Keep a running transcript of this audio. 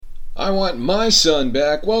I want my son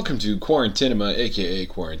back. Welcome to Quarantinema, aka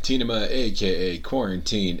Quarantinema, aka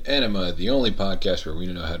Quarantine Enema, the only podcast where we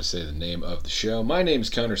don't know how to say the name of the show. My name is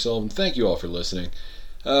Connor Sullivan. Thank you all for listening.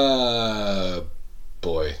 Boy,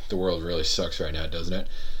 the world really sucks right now, doesn't it?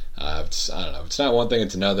 I don't know. It's not one thing,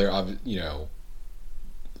 it's another. A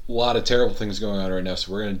lot of terrible things going on right now,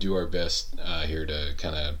 so we're going to do our best here to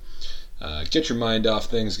kind of get your mind off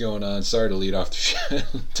things going on. Sorry to lead off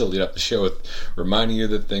the show with reminding you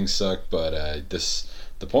that things suck, but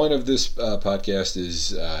the point of this podcast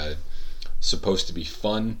is supposed to be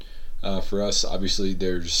fun for us. Obviously,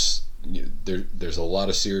 there's a lot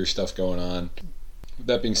of serious stuff going on. With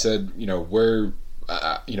that being said,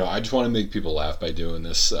 I just want to make people laugh by doing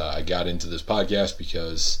this. I got into this podcast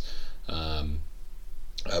because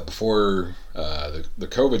before the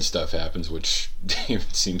COVID stuff happens, which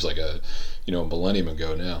seems like a millennium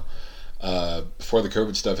ago now. Before the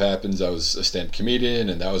COVID stuff happens, I was a stand-up comedian,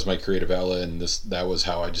 and that was my creative outlet, and that was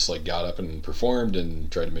how I just got up and performed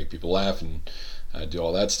and tried to make people laugh and do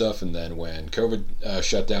all that stuff. And then when COVID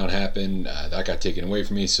shutdown happened, that got taken away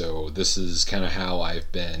from me. So this is kind of how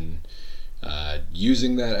I've been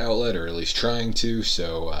using that outlet, or at least trying to.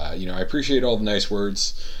 So I appreciate all the nice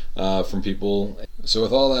words from people. So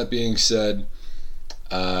with all that being said,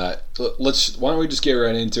 why don't we just get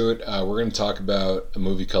right into it? We're going to talk about a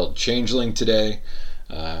movie called Changeling today,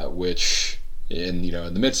 which in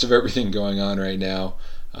the midst of everything going on right now,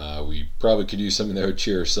 we probably could use something that would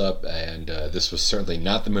cheer us up, and this was certainly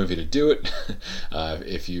not the movie to do it.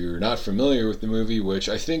 If you're not familiar with the movie, which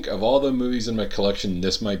I think of all the movies in my collection,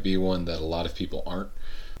 this might be one that a lot of people aren't.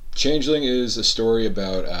 Changeling is a story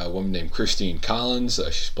about a woman named Christine Collins.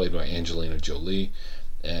 She's played by Angelina Jolie.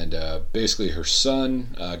 And basically her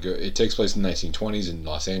son, it takes place in the 1920s in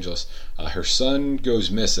Los Angeles. Her son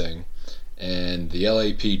goes missing, and the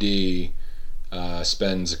LAPD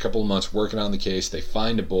spends a couple of months working on the case. They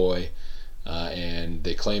find a boy, and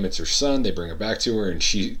they claim it's her son. They bring her back to her, and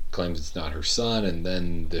she claims it's not her son. And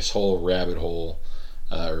then this whole rabbit hole,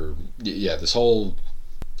 this whole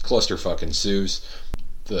clusterfuck ensues.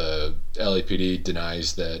 The LAPD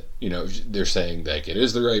denies that, they're saying that it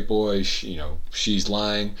is the right boy. She's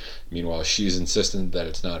lying. Meanwhile, she's insistent that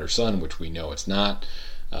it's not her son, which we know it's not.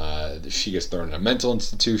 She gets thrown in a mental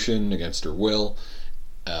institution against her will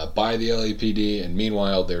by the LAPD. And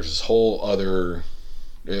meanwhile, there's this whole other...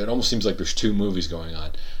 It almost seems like there's two movies going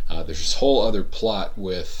on. There's this whole other plot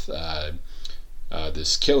with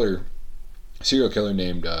this serial killer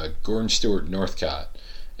named Gordon Stewart Northcott.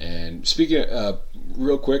 And speaking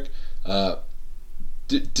real quick,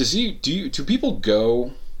 do people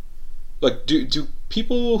go, do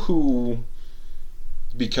people who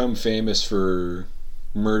become famous for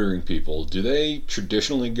murdering people, do they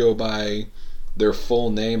traditionally go by their full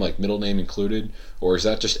name, like middle name included, or is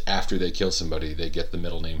that just after they kill somebody they get the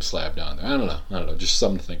middle name slapped on there? I don't know, just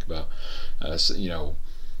something to think about.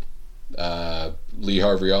 Lee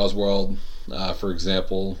Harvey Oswald, for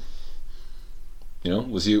example.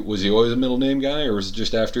 Was he always a middle name guy, or was it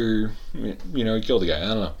just after he killed a guy?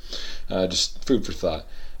 I don't know. Just food for thought.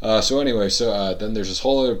 Then there's this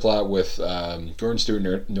whole other plot with Gordon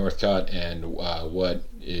Stewart Northcott and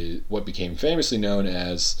what became famously known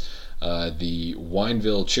as the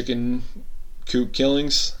Wineville chicken coop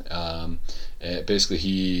killings. Basically,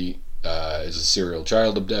 he is a serial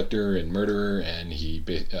child abductor and murderer, and he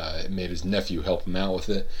made his nephew help him out with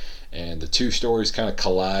it. And the two stories kind of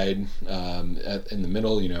collide in the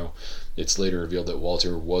middle. It's later revealed that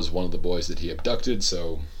Walter was one of the boys that he abducted.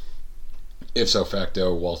 So, ipso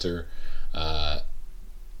facto, Walter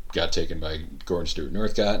got taken by Gordon Stewart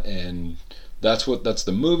Northcott, and that's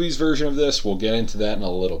the movie's version of this. We'll get into that in a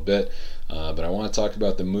little bit, but I want to talk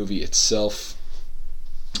about the movie itself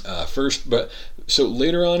first. So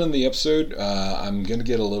later on in the episode, I'm gonna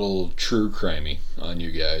get a little true crimey on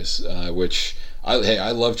you guys, which. I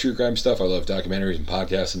love true crime stuff. I love documentaries and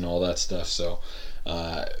podcasts and all that stuff. So,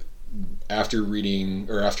 after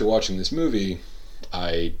watching this movie,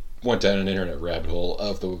 I went down an internet rabbit hole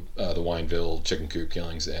of the Wineville chicken coop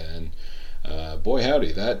killings, and boy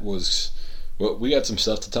howdy, we got some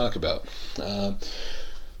stuff to talk about.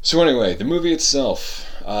 So anyway, the movie itself,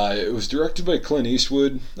 it was directed by Clint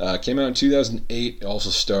Eastwood, came out in 2008, it also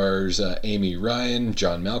stars Amy Ryan,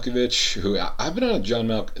 John Malkovich, who I've been on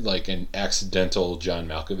an accidental John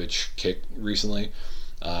Malkovich kick recently.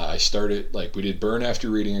 I started, we did Burn After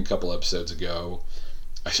Reading a couple episodes ago.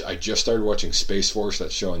 I just started watching Space Force,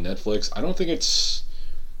 that show on Netflix. I don't think it's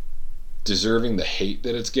deserving the hate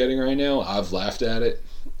that it's getting right now. I've laughed at it.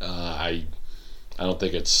 I don't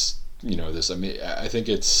think it's, I think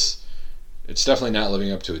it's It's definitely not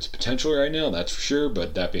living up to its potential right now, that's for sure.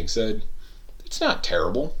 But that being said, it's not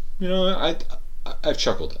terrible. I've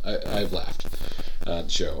chuckled. I've laughed at the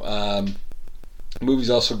show. The movie's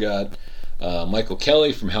also got Michael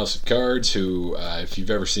Kelly from House of Cards, who, if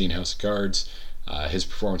you've ever seen House of Cards, his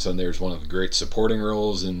performance on there is one of the great supporting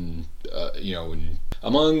roles, and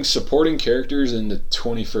among supporting characters in the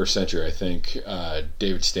 21st century, I think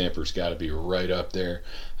David Stamper's got to be right up there.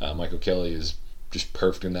 Michael Kelly is just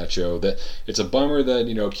perfect in that show. That it's a bummer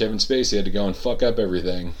that Kevin Spacey had to go and fuck up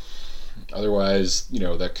everything. Otherwise,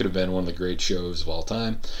 that could have been one of the great shows of all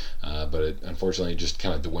time, but it unfortunately just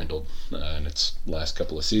kind of dwindled in its last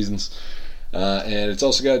couple of seasons. And it's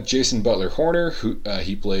also got Jason Butler Horner, who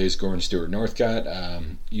he plays Gordon Stewart Northcott.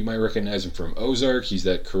 You might recognize him from Ozark. He's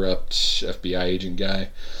that corrupt FBI agent guy.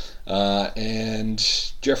 And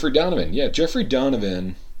Jeffrey Donovan. Yeah, Jeffrey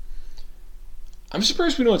Donovan. I'm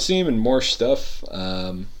surprised we don't see him in more stuff.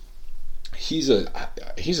 He's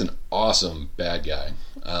an awesome bad guy.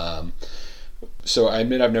 So I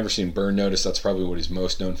admit I've never seen Burn Notice. That's probably what he's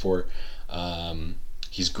most known for.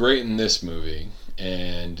 He's great in this movie.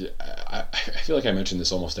 And I feel like I mention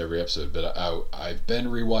this almost every episode, but I've been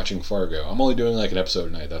rewatching Fargo. I'm only doing like an episode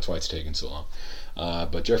a night. That's why it's taking so long.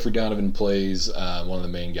 But Jeffrey Donovan plays one of the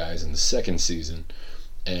main guys in the second season,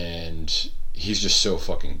 and he's just so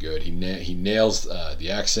fucking good. He nails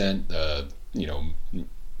the accent,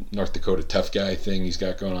 North Dakota tough guy thing he's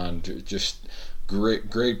got going on. Just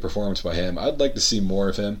great performance by him. I'd like to see more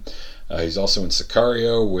of him. He's also in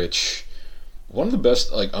Sicario, which one of the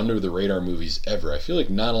best under the radar movies ever. I feel like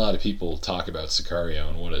not a lot of people talk about Sicario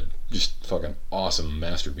and what a just fucking awesome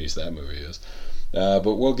masterpiece that movie is.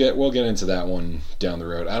 But we'll get into that one down the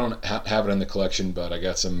road. I don't have it in the collection, but I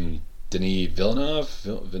got some Denis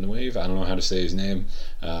Villeneuve. I don't know how to say his name.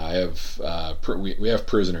 I have we have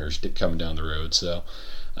Prisoners coming down the road, so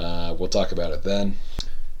we'll talk about it then.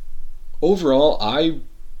 Overall, I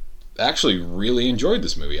actually really enjoyed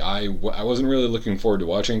this movie. I wasn't really looking forward to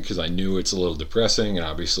watching because I knew it's a little depressing, and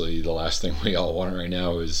obviously the last thing we all want right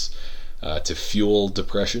now is to fuel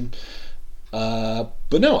depression.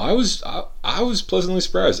 But no, I was pleasantly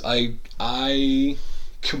surprised. I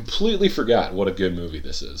completely forgot what a good movie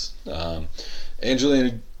this is.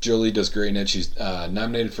 Angelina Jolie does great in it. She's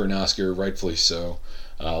nominated for an Oscar, rightfully so.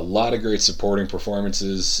 A lot of great supporting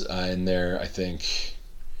performances in there, I think.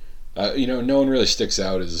 No one really sticks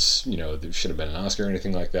out as, there should have been an Oscar or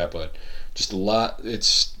anything like that, but just a lot.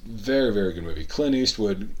 It's very, very good movie. Clint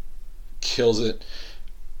Eastwood kills it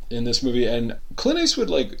in this movie, and Clint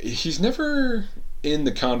Eastwood, he's never in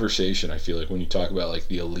the conversation, I feel like, when you talk about,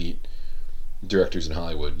 the elite directors in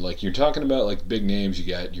Hollywood. You're talking about, big names. You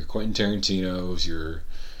got your Quentin Tarantino's, your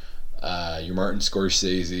Martin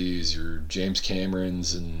Scorsese's, your James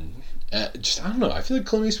Cameron's, and I don't know. I feel like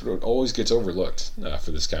Clint Eastwood always gets overlooked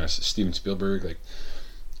for this kind of Steven Spielberg.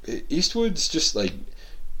 Eastwood's just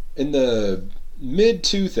in the mid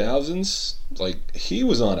 2000s. He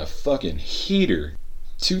was on a fucking heater.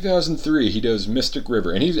 2003, he does Mystic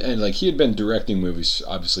River, and he had been directing movies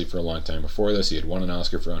obviously for a long time before this. He had won an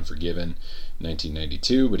Oscar for Unforgiven in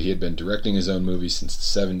 1992, but he had been directing his own movies since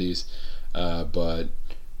the 70s. But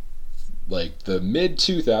the mid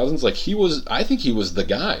 2000s, I think he was the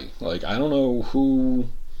guy. I don't know who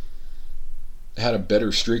had a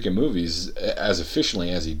better streak of movies as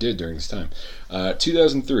efficiently as he did during this time.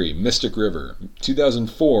 2003, Mystic River.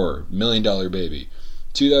 2004, $1 Million Baby.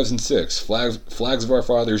 2006, Flags of Our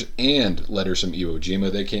Fathers and Letters from Iwo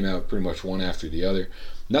Jima. They came out pretty much one after the other.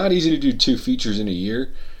 Not easy to do two features in a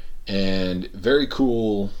year, and very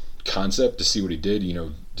cool concept to see what he did.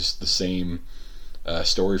 Just the same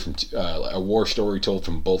story from a war story told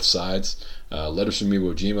from both sides. Letters from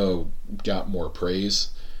Iwo Jima got more praise.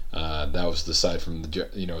 That was the side from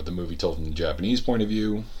the movie told from the Japanese point of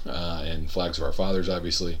view, and Flags of Our Fathers,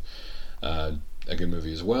 obviously, a good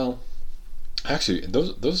movie as well. Actually,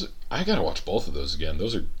 those I gotta watch both of those again.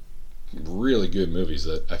 Those are really good movies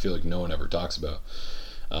that I feel like no one ever talks about.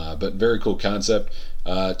 But very cool concept.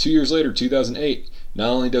 2 years later, 2008, not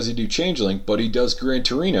only does he do Changeling, but he does Gran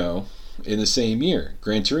Torino in the same year.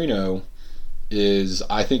 Gran Torino is,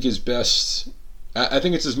 I think, his best. I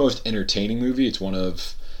think it's his most entertaining movie. It's one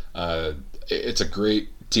of. It's a great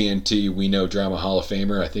TNT We Know Drama Hall of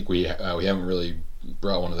Famer. I think we haven't really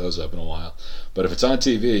brought one of those up in a while. But if it's on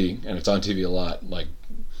TV, and it's on TV a lot,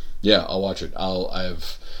 yeah, I'll watch it. I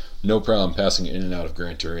have no problem passing in and out of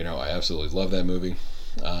Gran Torino. I absolutely love that movie.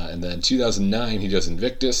 And then 2009, he does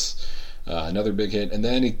Invictus, another big hit. And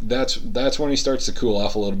then that's when he starts to cool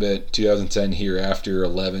off a little bit. 2010, Hereafter.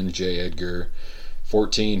 11, J. Edgar.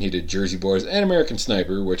 14, he did Jersey Boys and American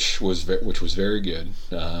Sniper, which was very good.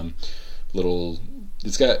 little.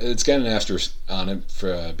 It's got an asterisk on it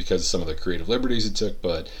because of some of the creative liberties it took.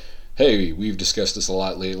 But hey, we've discussed this a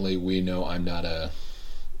lot lately. We know I'm not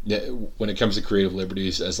when it comes to creative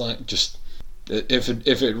liberties, as long just if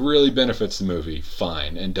it really benefits the movie,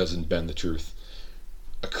 fine, and doesn't bend the truth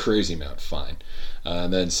a crazy amount, fine.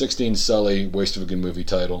 And then 16, Sully, waste of a good movie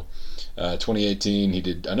title. 2018, he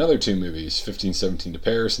did another 2 movies, 1517 to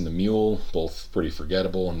Paris and The Mule, both pretty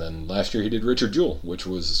forgettable. And then last year he did Richard Jewell, which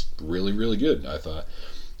was really, really good, I thought.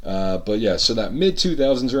 But yeah, so that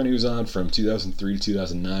mid-2000s run he was on, from 2003 to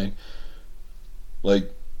 2009,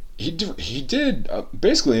 like, he did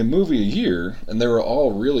basically a movie a year, and they were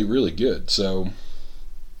all really, really good. So,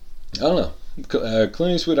 I don't know.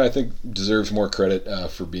 Clint Eastwood, I think, deserves more credit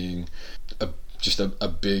for being just a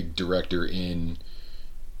big director in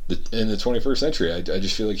the 21st century. I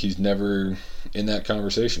just feel like he's never in that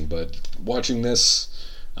conversation. But watching this,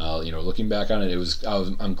 looking back on it,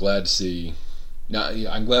 I'm glad to see. Now,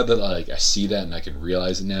 I'm glad that I see that and I can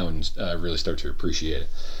realize it now and really start to appreciate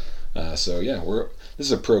it. So yeah, this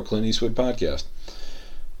is a pro Clint Eastwood podcast.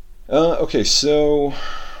 Okay, so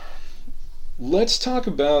let's talk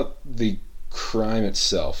about the crime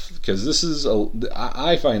itself, because this is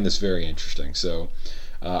I find this very interesting. So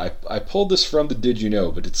I pulled this from the Did You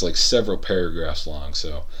Know, but it's like several paragraphs long.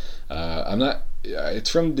 So I'm not. It's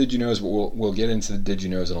from Did You Knows, but we'll get into the Did You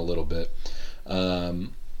Knows in a little bit.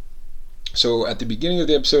 So at the beginning of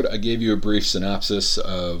the episode, I gave you a brief synopsis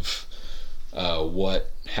of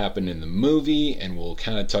what happened in the movie, and we'll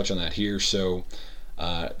kind of touch on that here. So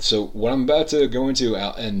what I'm about to go into,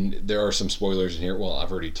 and there are some spoilers in here. Well,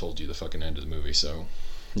 I've already told you the fucking end of the movie, so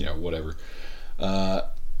whatever.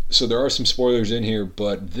 So there are some spoilers in here,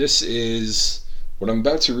 but this is what I'm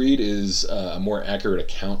about to read is a more accurate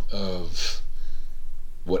account of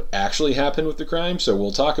what actually happened with the crime. So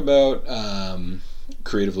we'll talk about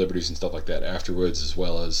creative liberties and stuff like that afterwards, as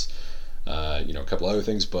well as a couple other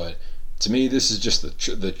things. But to me, this is just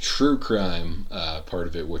the true crime part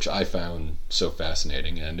of it, which I found so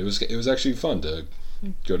fascinating, and it was actually fun to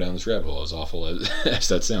go down this rabbit hole. As awful as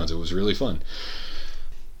that sounds, it was really fun.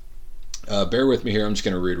 Bear with me here. I'm just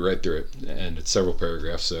going to read right through it, and it's several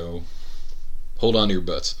paragraphs, so hold on to your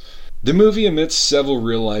butts. The movie omits several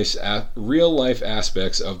real-life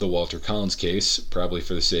aspects of the Walter Collins case, probably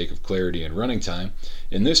for the sake of clarity and running time.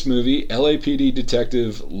 In this movie, LAPD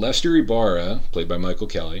detective Lester Ibarra, played by Michael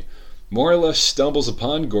Kelly, more or less stumbles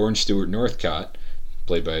upon Gordon Stewart Northcott,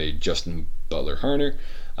 played by Justin Butler Harner,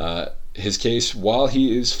 his case while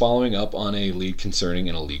he is following up on a lead concerning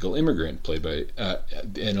an illegal immigrant,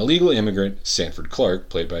 Sanford Clark,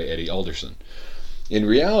 played by Eddie Alderson. In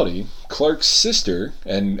reality, Clark's sister,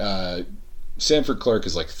 and Sanford Clark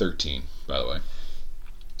is like 13, by the way.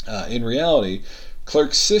 In reality,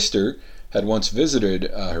 Clark's sister had once visited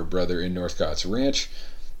her brother in Northcott's ranch,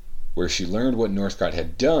 where she learned what Northcott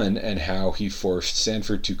had done and how he forced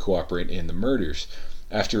Sanford to cooperate in the murders.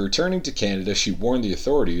 After returning to Canada, she warned the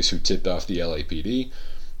authorities, who tipped off the LAPD.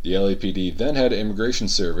 The LAPD then had Immigration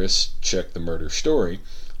Service check the murder story,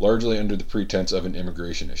 largely under the pretense of an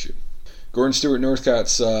immigration issue. Gordon Stewart Northcott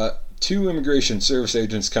saw 2 Immigration Service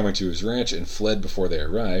agents coming to his ranch and fled before they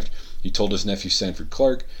arrived. He told his nephew Sanford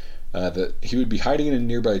Clark that he would be hiding in a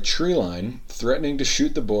nearby tree line, threatening to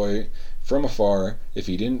shoot the boy from afar if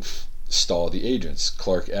he didn't stall the agents.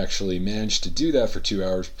 Clark actually managed to do that for 2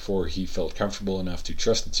 hours before he felt comfortable enough to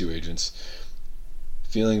trust the 2 agents,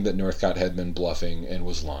 feeling that Northcott had been bluffing and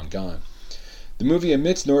was long gone. The movie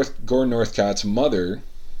omits Gordon Northcott's mother,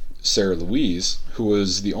 Sarah Louise, who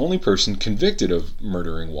was the only person convicted of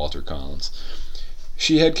murdering Walter Collins.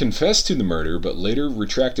 She had confessed to the murder, but later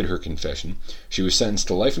retracted her confession. She was sentenced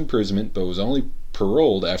to life imprisonment, but was only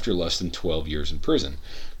paroled after less than 12 years in prison.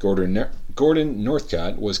 Gordon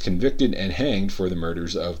Northcott was convicted and hanged for the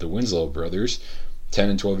murders of the Winslow brothers, 10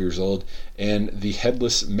 and 12 years old, and the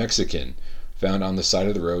headless Mexican, found on the side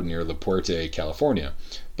of the road near La Puerta, California,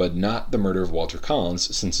 but not the murder of Walter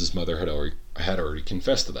Collins, since his mother had already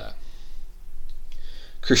confessed to that.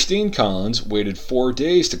 Christine Collins waited 4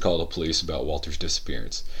 days to call the police about Walter's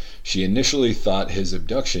disappearance. She initially thought his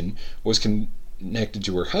abduction was connected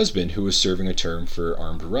to her husband, who was serving a term for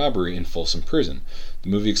armed robbery in Folsom Prison. The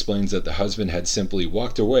movie explains that the husband had simply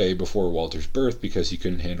walked away before Walter's birth because he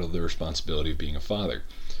couldn't handle the responsibility of being a father.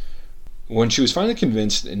 When she was finally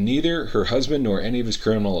convinced neither her husband nor any of his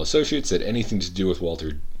criminal associates had anything to do with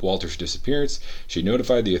Walter's disappearance, she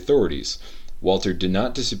notified the authorities. Walter did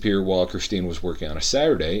not disappear while Christine was working on a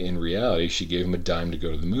Saturday. In reality, she gave him a dime to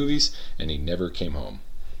go to the movies, and he never came home.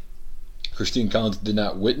 Christine Collins did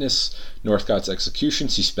not witness Northcott's execution.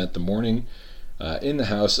 She spent the morning in the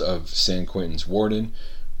house of San Quentin's warden,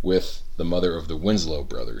 with the mother of the Winslow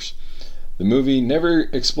brothers. The movie never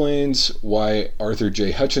explains why Arthur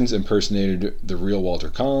J. Hutchins impersonated the real Walter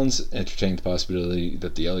Collins, entertaining the possibility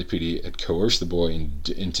that the LAPD had coerced the boy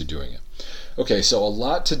into doing it. Okay, so a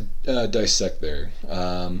lot to dissect there.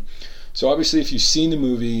 So obviously, if you've seen the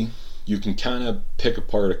movie, you can kind of pick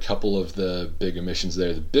apart a couple of the big omissions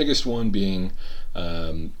there. The biggest one being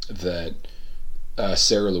that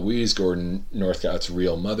Sarah Louise, Gordon Northcott's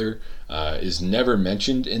real mother, is never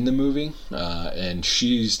mentioned in the movie, and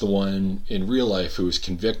she's the one in real life who was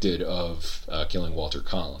convicted of killing Walter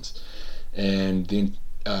Collins. And in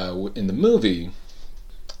the movie,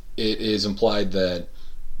 it is implied that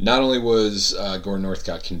not only was Gordon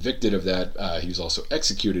Northcott convicted of that, he was also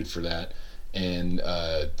executed for that, and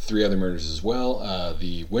 3 other murders as well.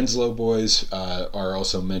 The Winslow boys are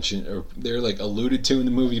also mentioned, or they're like alluded to in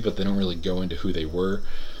the movie, but they don't really go into who they were.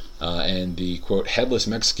 And the quote headless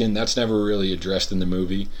Mexican, that's never really addressed in the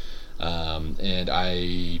movie. And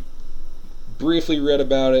I briefly read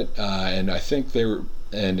about it, and I think they were,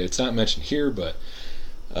 and it's not mentioned here, but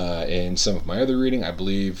in some of my other reading, I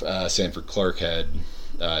believe Sanford Clark had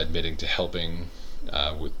admitting to helping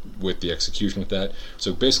with the execution with that.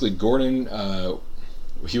 So basically, Gordon,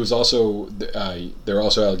 he was also there are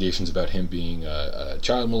also allegations about him being a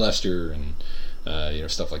child molester and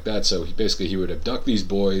stuff like that. So he would abduct these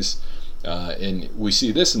boys, and we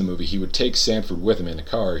see this in the movie. He would take Sanford with him in the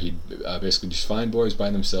car. He'd basically just find boys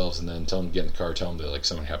by themselves and then tell them to get in the car, tell them that like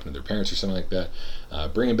something happened to their parents or something like that,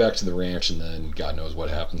 bring them back to the ranch, and then God knows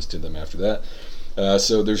what happens to them after that.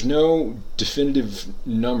 So there's no definitive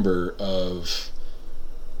number of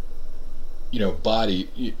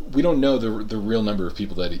body. We don't know the real number of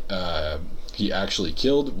people that he actually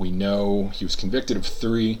killed. We know he was convicted of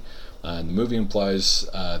 3, and the movie implies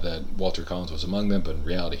that Walter Collins was among them, but in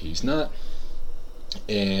reality he's not.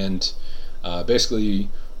 And basically,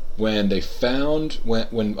 when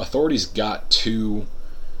authorities got to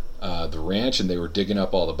the ranch and they were digging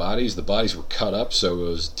up all the bodies were cut up, so it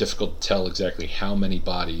was difficult to tell exactly how many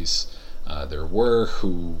bodies there were,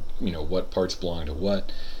 who, what parts belonged to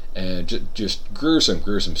what. And just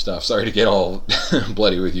gruesome stuff. Sorry to get all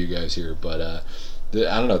bloody with you guys here, but I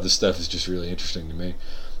don't know, this stuff is just really interesting to me.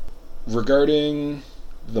 Regarding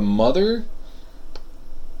the mother,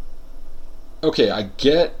 okay, I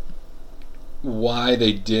get why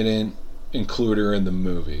they didn't include her in the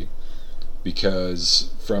movie,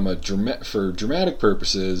 because for dramatic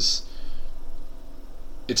purposes,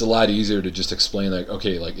 it's a lot easier to just explain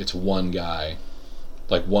it's one guy,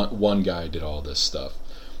 like one guy did all this stuff.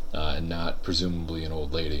 And not presumably an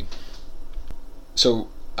old lady. So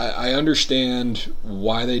I understand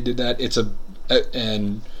why they did that.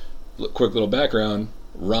 And quick little background,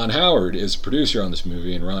 Ron Howard is a producer on this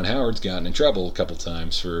movie, and Ron Howard's gotten in trouble a couple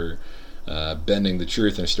times for bending the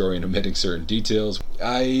truth in a story and omitting certain details.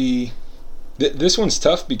 This one's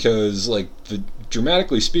tough because,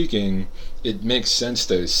 dramatically speaking, it makes sense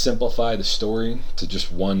to simplify the story to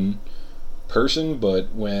just one person,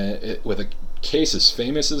 but with a case as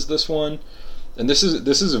famous as this one, and this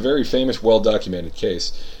is a very famous, well documented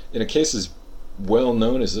case, in a case as well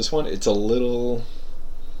known as this one, it's a little,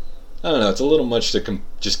 I don't know, it's a little much to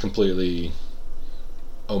just completely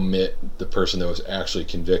omit the person that was actually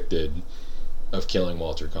convicted of killing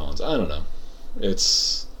Walter Collins. I don't know, it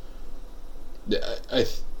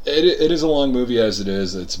is a long movie as it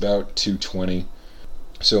is. It's about 2:20,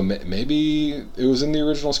 so maybe it was in the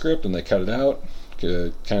original script and they cut it out,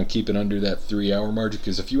 kind of keep it under that 3-hour margin,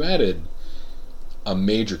 because if you added a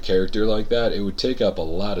major character like that, it would take up a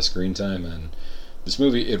lot of screen time. And this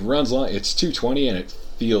movie, it runs long. It's 2:20 and it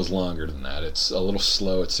feels longer than that. It's a little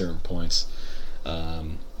slow at certain points.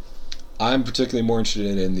 I'm particularly more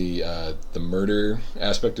interested in the murder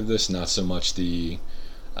aspect of this, not so much the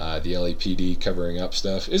LAPD covering up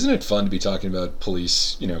stuff. Isn't it fun to be talking about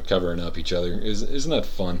police, covering up each other? Isn't that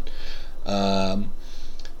fun? No,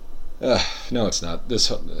 it's not.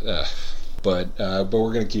 But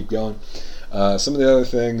we're going to keep going. Some of the other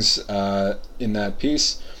things in that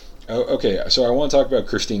piece. Okay, so I want to talk about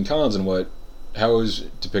Christine Collins and how it was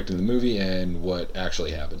depicted in the movie and what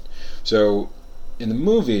actually happened. So, in the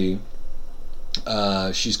movie,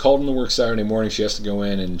 she's called into work Saturday morning. She has to go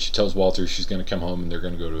in, and she tells Walter she's going to come home and they're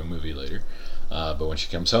going to go to a movie later. But when she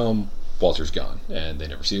comes home, Walter's gone, and they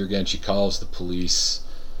never see her again. She calls the police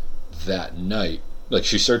that night.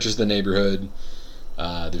 She searches the neighborhood.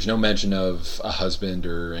 There's no mention of a husband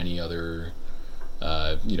or any other,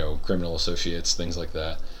 criminal associates, things like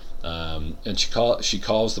that. And she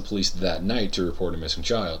calls the police that night to report a missing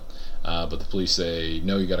child. But the police say,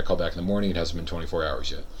 no, you got to call back in the morning. It hasn't been 24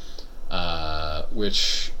 hours yet.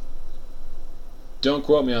 Which don't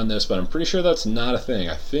quote me on this, but I'm pretty sure that's not a thing.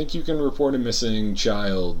 I think you can report a missing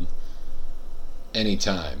child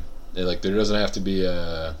anytime. Like, there doesn't have to be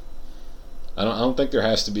a... I don't think there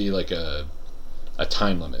has to be like a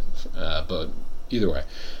time limit, but either way.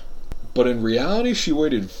 But in reality, she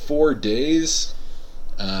waited 4 days.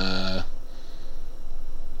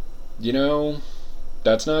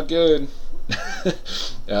 That's not good.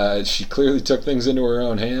 She clearly took things into her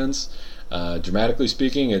own hands. Dramatically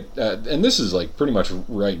speaking, and this is like pretty much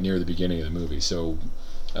right near the beginning of the movie. So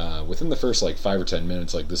within the first like 5 or 10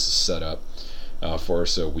 minutes, like this is set up for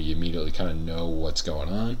us, so we immediately kind of know what's going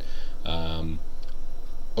on.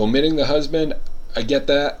 Omitting the husband, I get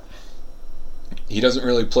that. He doesn't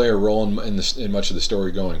really play a role in much of the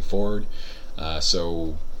story going forward,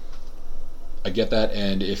 so I get that.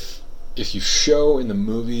 And if you show in the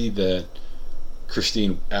movie that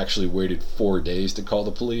Christine actually waited 4 days to call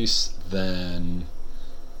the police, then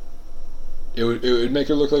it would make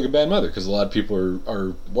her look like a bad mother, because a lot of people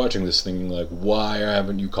are watching this thinking like, why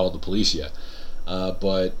haven't you called the police yet?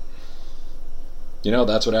 But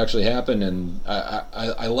that's what actually happened, and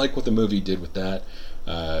I like what the movie did with that.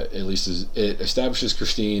 At least it establishes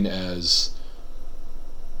Christine as,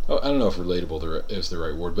 I don't know if relatable is the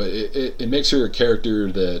right word, but it makes her a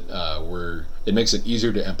character that it makes it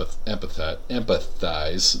easier to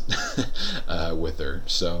empathize with her.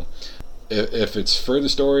 So if it's for the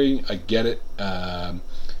story, I get it. I'm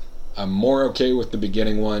more okay with the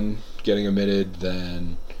beginning one getting omitted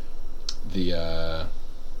than the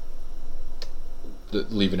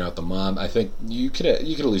leaving out the mom. I think you could at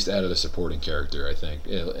least add a supporting character, I think,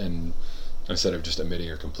 and instead of just omitting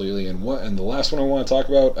her completely. And the last one I want to talk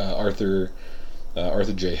about, Arthur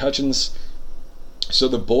J. Hutchins. So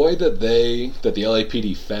the boy that the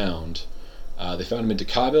LAPD found, they found him in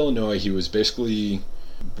DeKalb, Illinois. He was basically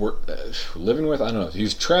living with, I don't know, he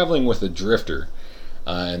was traveling with a drifter,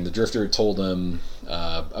 and the drifter told him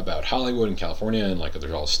about Hollywood and California, and like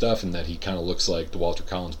there's all this stuff, and that he kind of looks like the Walter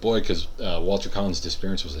Collins boy, because Walter Collins'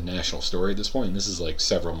 disappearance was a national story at this point, and this is like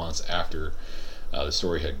several months after the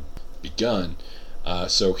story had begun.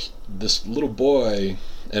 So this little boy,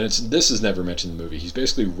 and this is never mentioned in the movie, he's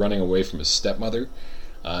basically running away from his stepmother.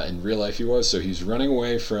 In real life he was, so he's running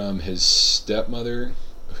away from his stepmother,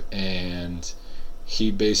 and he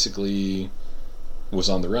basically was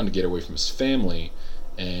on the run to get away from his family.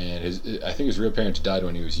 And I think his real parents died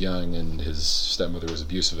when he was young, and his stepmother was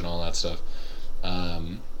abusive and all that stuff.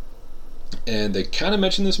 And they kind of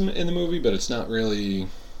mention this in the movie, but it's not really.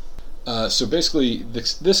 So basically,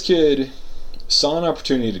 this kid saw an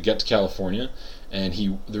opportunity to get to California, and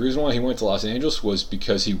the reason why he went to Los Angeles was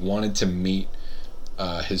because he wanted to meet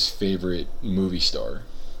his favorite movie star,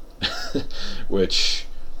 which.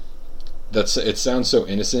 It sounds so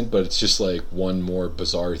innocent, but it's just like one more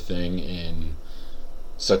bizarre thing in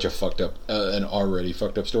such an already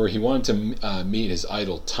fucked up story. He wanted to meet his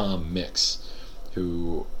idol Tom Mix,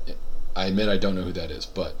 who I admit I don't know who that is,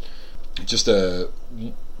 but just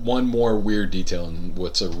one more weird detail in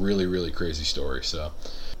what's a really, really crazy story. So,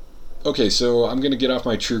 okay, so I'm gonna get off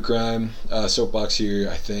my true crime soapbox here.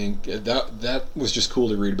 I think that was just cool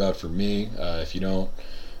to read about for me. If you don't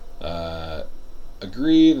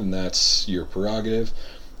agree, then that's your prerogative.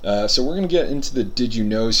 So we're going to get into the did you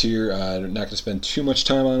knows here. I'm not going to spend too much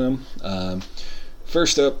time on them.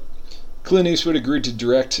 First up, Clint Eastwood agreed to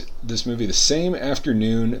direct this movie the same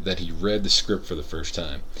afternoon that he read the script for the first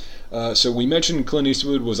time. So we mentioned Clint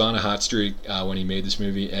Eastwood was on a hot streak when he made this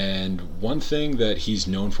movie, and one thing that he's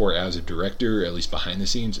known for as a director, at least behind the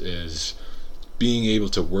scenes, is being able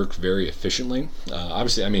to work very efficiently.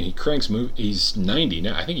 Obviously, I mean, he cranks movies. He's 90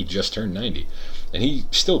 now. I think he just turned 90. And he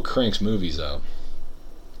still cranks movies out,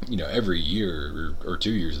 every year or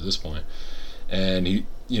 2 years at this point. And he,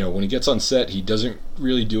 when he gets on set, he doesn't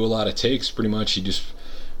really do a lot of takes. Pretty much, he just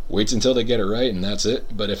waits until they get it right, and that's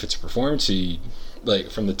it. But if it's a performance,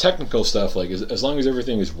 from the technical stuff, as long as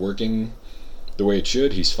everything is working the way it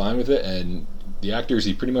should, he's fine with it. And the actors,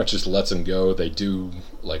 he pretty much just lets them go. They do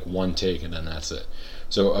like one take, and then that's it.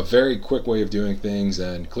 So a very quick way of doing things,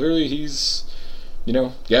 and clearly he's.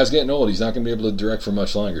 Guy's getting old. He's not going to be able to direct for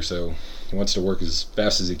much longer, so he wants to work as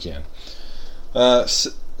fast as he can.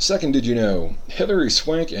 Second, did you know? Hilary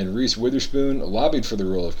Swank and Reese Witherspoon lobbied for the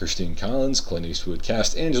role of Christine Collins. Clint Eastwood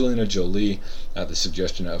cast Angelina Jolie at the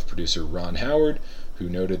suggestion of producer Ron Howard, who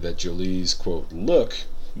noted that Jolie's, quote, look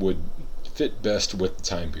would fit best with the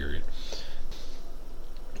time period.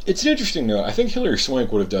 It's an interesting note. I think Hilary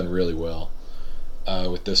Swank would have done really well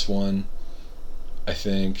with this one.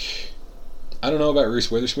 I don't know about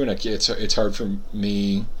Reese Witherspoon. It's hard for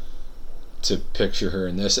me to picture her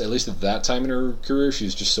in this. At least at that time in her career,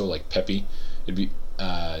 she's just so like peppy it'd be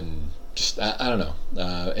just I don't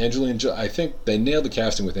know. Angelina, I think they nailed the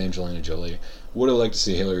casting with Angelina Jolie. Would have liked to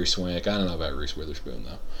see Hilary Swank. I don't know about Reese Witherspoon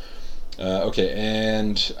though. Okay,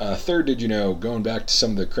 and third, did you know? Going back to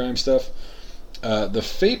some of the crime stuff. The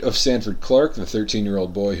fate of Sanford Clark, the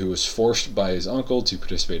 13-year-old boy who was forced by his uncle to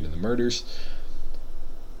participate in the murders,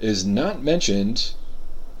 is not mentioned.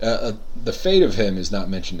 The fate of him is not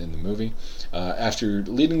mentioned in the movie. After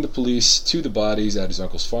leading the police to the bodies at his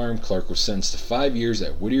uncle's farm, Clark was sentenced to 5 years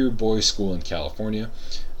at Whittier Boys School in California.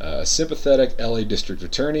 A sympathetic LA District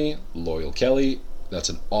Attorney, Loyal Kelly, that's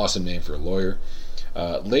an awesome name for a lawyer,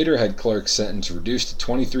 later had Clark's sentence reduced to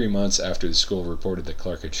 23 months after the school reported that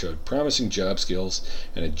Clark had showed promising job skills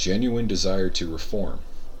and a genuine desire to reform.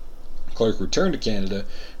 Clark returned to Canada,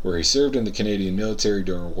 where he served in the Canadian military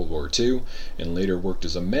during World War II and later worked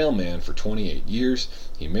as a mailman for 28 years.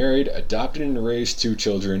 He married, adopted and raised 2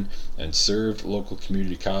 children, and served local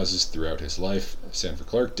community causes throughout his life. Sanford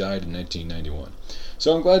Clark died in 1991.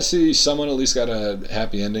 So I'm glad to see someone at least got a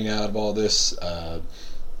happy ending out of all this.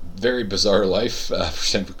 Very bizarre life for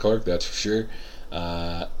Sanford Clark, that's for sure.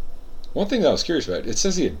 One thing that I was curious about, it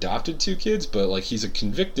says he adopted 2 kids, but like he's a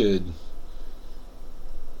convicted,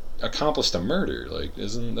 accomplished a murder. Like,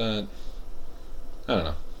 isn't that, I don't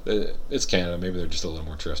know. It's Canada. Maybe they're just a little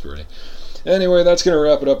more trustworthy. Anyway, that's going to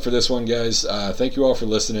wrap it up for this one, guys. Thank you all for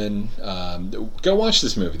listening. Go watch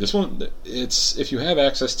this movie. This one, it's, if you have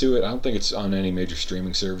access to it, I don't think it's on any major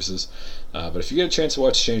streaming services. But if you get a chance to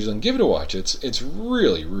watch Changeling, give it a watch. It's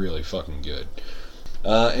really, really fucking good.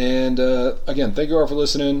 And again, thank you all for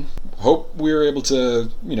listening. Hope we were able to,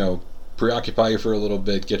 preoccupy you for a little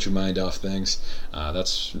bit, get your mind off things.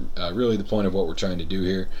 That's really the point of what we're trying to do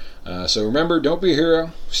here. So remember, don't be a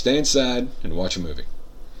hero, stay inside, and watch a movie.